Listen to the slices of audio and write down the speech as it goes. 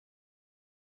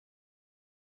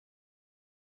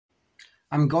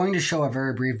I'm going to show a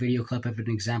very brief video clip of an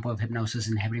example of hypnosis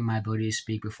inhibiting my ability to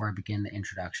speak before I begin the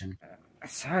introduction.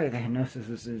 Sorry, the hypnosis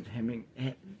is inhibiting.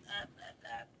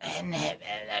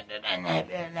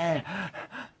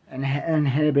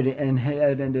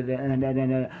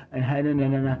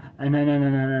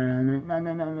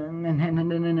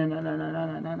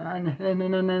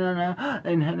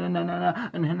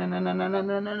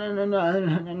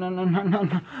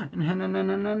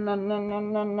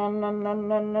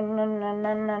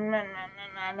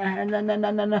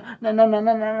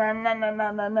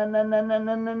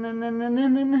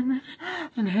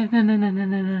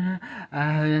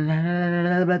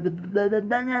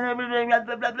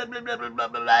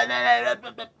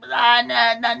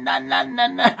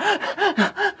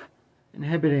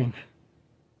 Inhibiting.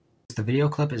 The video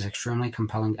clip is extremely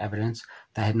compelling evidence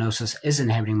that hypnosis is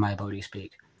inhibiting my ability to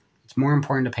speak. It's more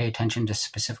important to pay attention to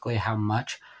specifically how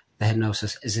much the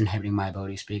hypnosis is inhibiting my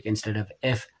ability to speak instead of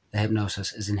if the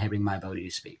hypnosis is inhibiting my ability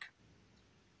to speak.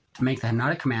 To make the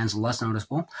hypnotic commands less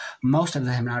noticeable, most of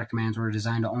the hypnotic commands were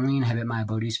designed to only inhibit my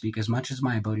ability to speak as much as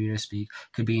my ability to speak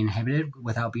could be inhibited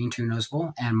without being too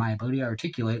noticeable, and my ability to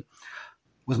articulate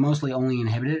was mostly only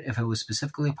inhibited if it was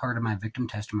specifically part of my victim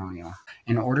testimonial.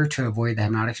 In order to avoid the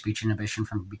hypnotic speech inhibition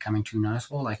from becoming too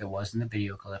noticeable like it was in the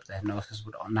video clip, the hypnosis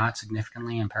would not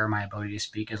significantly impair my ability to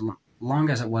speak as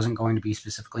long as it wasn't going to be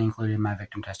specifically included in my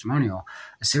victim testimonial.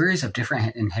 A series of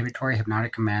different inhibitory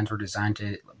hypnotic commands were designed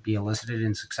to be elicited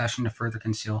in succession to further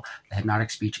conceal the hypnotic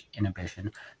speech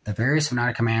inhibition. The various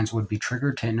hypnotic commands would be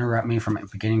triggered to interrupt me from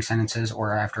beginning sentences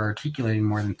or after articulating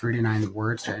more than 3 to 9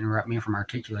 words to interrupt me from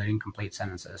articulating complete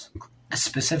sentences.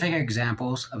 Specific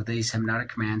examples of these hypnotic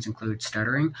commands include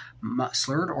stuttering,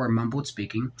 slurred or mumbled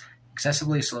speaking,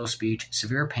 excessively slow speech,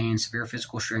 severe pain, severe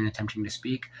physical strain attempting to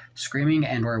speak, screaming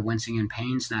and or wincing in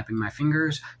pain, snapping my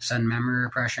fingers, sudden memory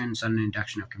repression, sudden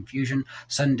induction of confusion,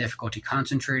 sudden difficulty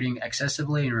concentrating,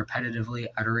 excessively and repetitively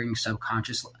uttering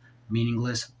subconscious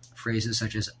meaningless phrases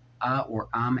such as or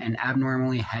and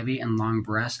abnormally heavy and long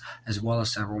breaths, as well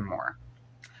as several more.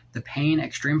 The pain,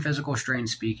 extreme physical strain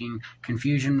speaking,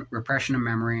 confusion, repression of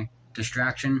memory,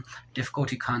 distraction,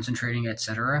 difficulty concentrating,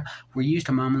 etc., were used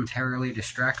to momentarily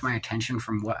distract my attention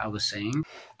from what I was saying.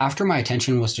 After my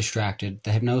attention was distracted,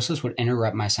 the hypnosis would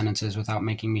interrupt my sentences without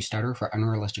making me stutter for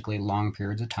unrealistically long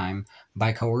periods of time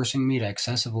by coercing me to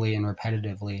excessively and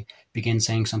repetitively begin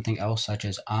saying something else such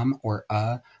as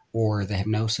or the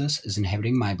hypnosis is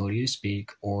inhibiting my ability to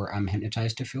speak, or I'm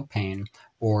hypnotized to feel pain,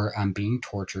 or I'm being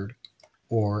tortured,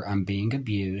 or I'm being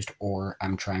abused, or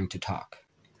I'm trying to talk.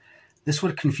 This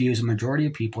would confuse a majority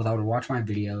of people that would watch my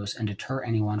videos and deter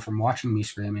anyone from watching me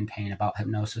scream in pain about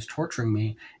hypnosis torturing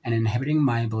me and inhibiting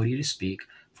my ability to speak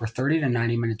for 30 to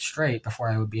 90 minutes straight before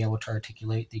I would be able to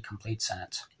articulate the complete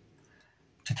sentence.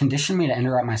 To condition me to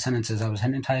interrupt my sentences, I was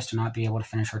hypnotized to not be able to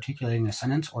finish articulating a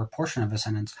sentence or a portion of a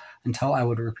sentence until I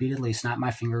would repeatedly snap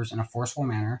my fingers in a forceful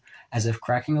manner, as if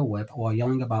cracking a whip, while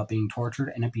yelling about being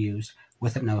tortured and abused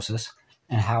with hypnosis,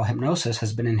 and how hypnosis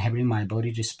has been inhibiting my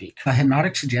ability to speak. A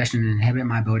hypnotic suggestion to inhibit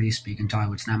my ability to speak until I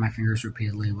would snap my fingers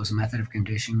repeatedly was a method of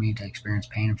conditioning me to experience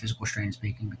pain and physical strain in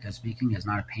speaking, because speaking is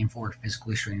not a painful or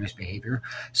physically strenuous behavior,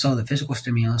 so the physical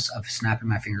stimulus of snapping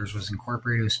my fingers was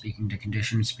incorporated with speaking to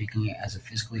condition speaking as a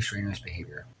physically strenuous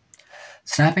behavior.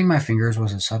 Snapping my fingers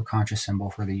was a subconscious symbol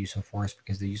for the use of force,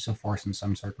 because the use of force in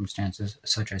some circumstances,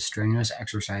 such as strenuous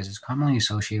exercise, is commonly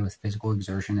associated with physical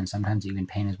exertion and sometimes even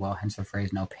pain as well, hence the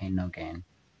phrase "no pain, no gain."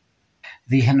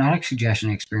 The hypnotic suggestion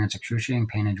to experience excruciating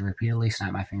pain and to repeatedly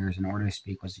snap my fingers in order to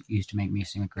speak was used to make me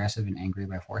seem aggressive and angry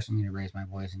by forcing me to raise my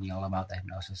voice and yell about the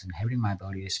hypnosis inhibiting my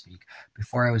ability to speak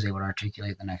before I was able to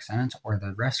articulate the next sentence or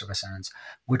the rest of a sentence,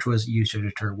 which was used to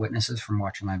deter witnesses from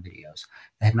watching my videos.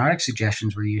 The hypnotic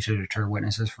suggestions were used to deter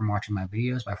witnesses from watching my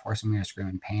videos by forcing me to scream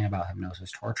in pain about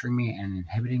hypnosis torturing me and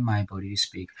inhibiting my ability to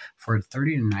speak for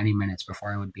 30 to 90 minutes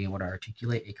before I would be able to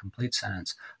articulate a complete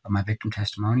sentence of my victim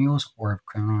testimonials or of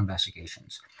criminal investigations.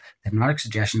 The hypnotic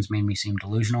suggestions made me seem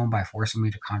delusional by forcing me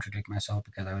to contradict myself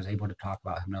because I was able to talk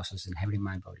about hypnosis inhibiting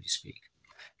my ability to speak.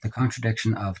 The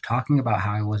contradiction of talking about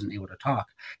how I wasn't able to talk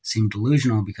seemed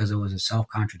delusional because it was a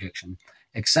self-contradiction,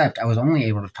 except I was only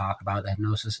able to talk about the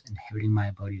hypnosis inhibiting my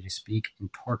ability to speak and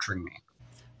torturing me.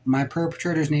 My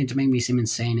perpetrators needed to make me seem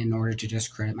insane in order to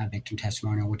discredit my victim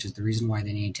testimonial, which is the reason why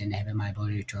they needed to inhibit my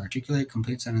ability to articulate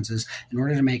complete sentences in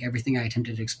order to make everything I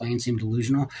attempted to explain seem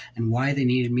delusional, and why they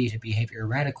needed me to behave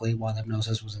erratically while the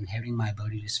hypnosis was inhibiting my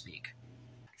ability to speak.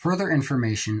 Further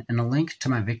information and a link to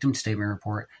my victim statement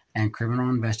report and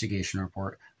criminal investigation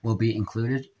report will be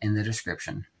included in the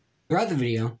description. Throughout the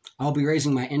video, I'll be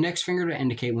raising my index finger to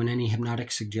indicate when any hypnotic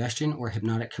suggestion or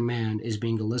hypnotic command is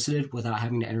being elicited without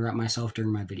having to interrupt myself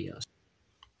during my videos.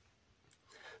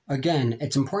 Again,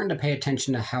 it's important to pay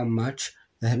attention to how much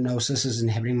the hypnosis is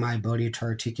inhibiting my ability to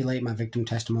articulate my victim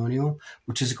testimonial,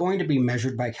 which is going to be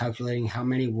measured by calculating how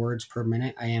many words per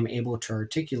minute I am able to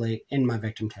articulate in my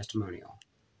victim testimonial.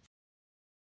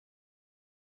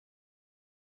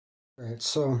 Alright,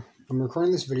 so I'm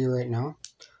recording this video right now.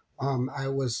 I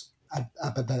was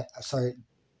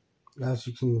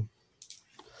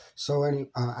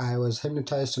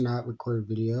hypnotized to not record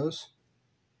videos.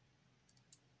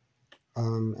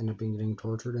 Ended up getting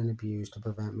tortured and abused to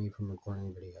prevent me from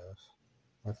recording videos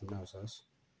with hypnosis.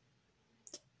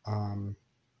 I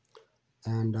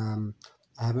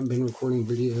haven't been recording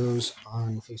videos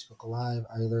on Facebook Live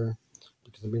either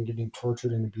because I've been getting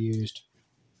tortured and abused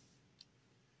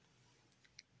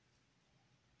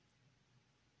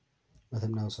with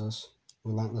hypnosis,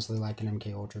 relentlessly like an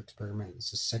MK Ultra experiment.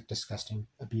 It's a sick, disgusting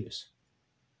abuse.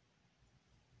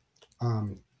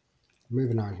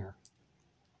 Moving on here.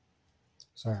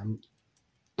 Sorry,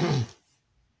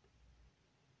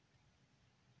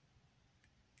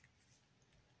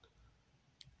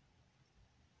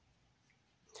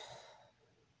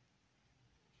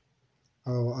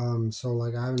 so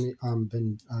like I haven't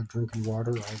been drinking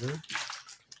water either.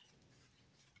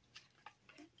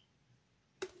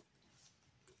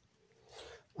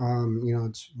 You know,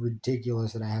 it's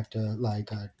ridiculous that I have to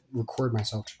record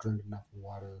myself to drink enough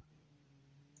water.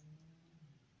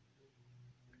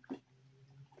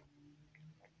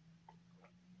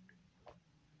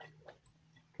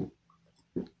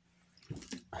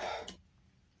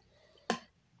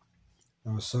 It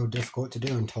was so difficult to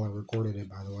do until I recorded it,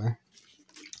 by the way.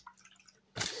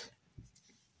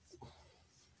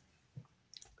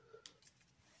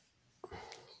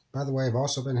 By the way, I've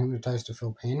also been hypnotized to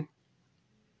feel pain.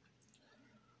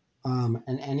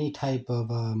 And any type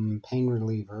of pain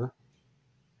reliever.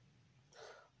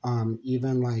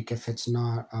 Even like if it's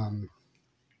not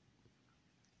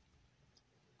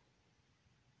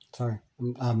sorry.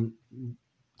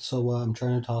 So I'm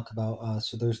trying to talk about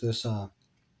so there's this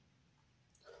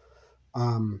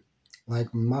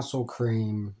like muscle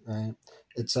cream, right?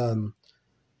 It's it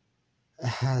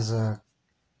has a,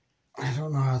 I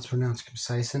don't know how it's pronounced,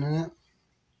 capsaicin in it.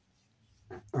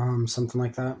 Something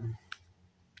like that.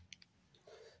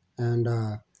 And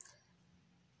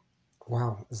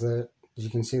wow, as you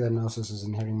can see, that hypnosis is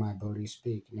inhibiting my ability to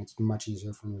speak, and it's much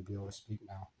easier for me to be able to speak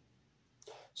now.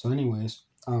 So anyways,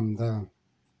 the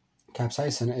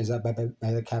capsaicin is up by the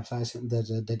capsaicin. The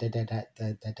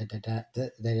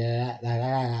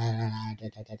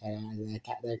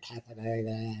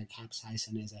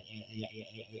capsaicin is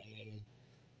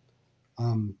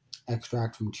a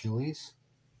extract from chilies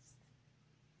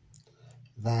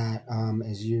that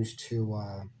is used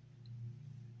to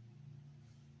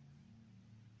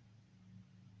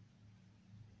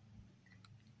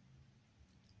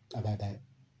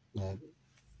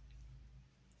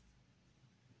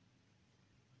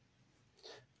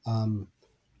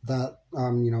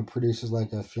you know, produces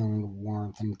like a feeling of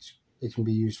warmth, and it can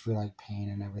be used for like pain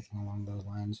and everything along those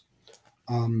lines.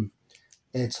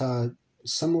 It's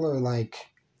similar like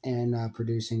in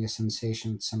producing a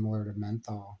sensation similar to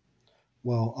menthol.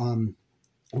 Well,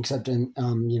 except in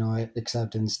you know,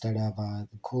 except instead of the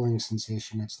cooling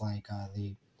sensation, it's like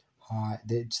the hot.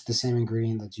 It's the same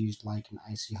ingredient that's used like in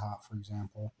icy hot, for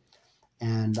example.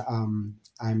 And I'm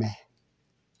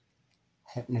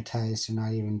hypnotized to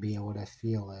not even be able to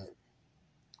feel it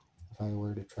if I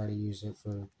were to try to use it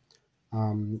for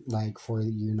like for,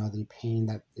 you know, the pain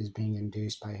that is being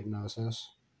induced by hypnosis.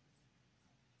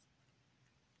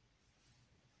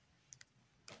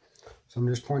 So I'm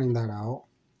just pointing that out.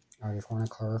 I just want to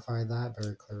clarify that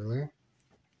very clearly.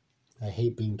 I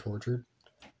hate being tortured.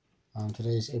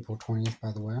 Today is April 20th,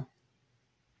 by the way.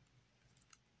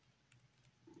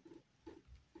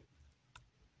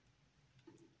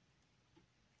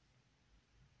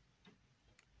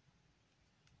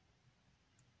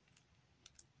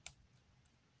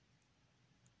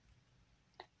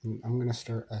 I'm going to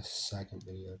start a second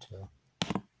video too.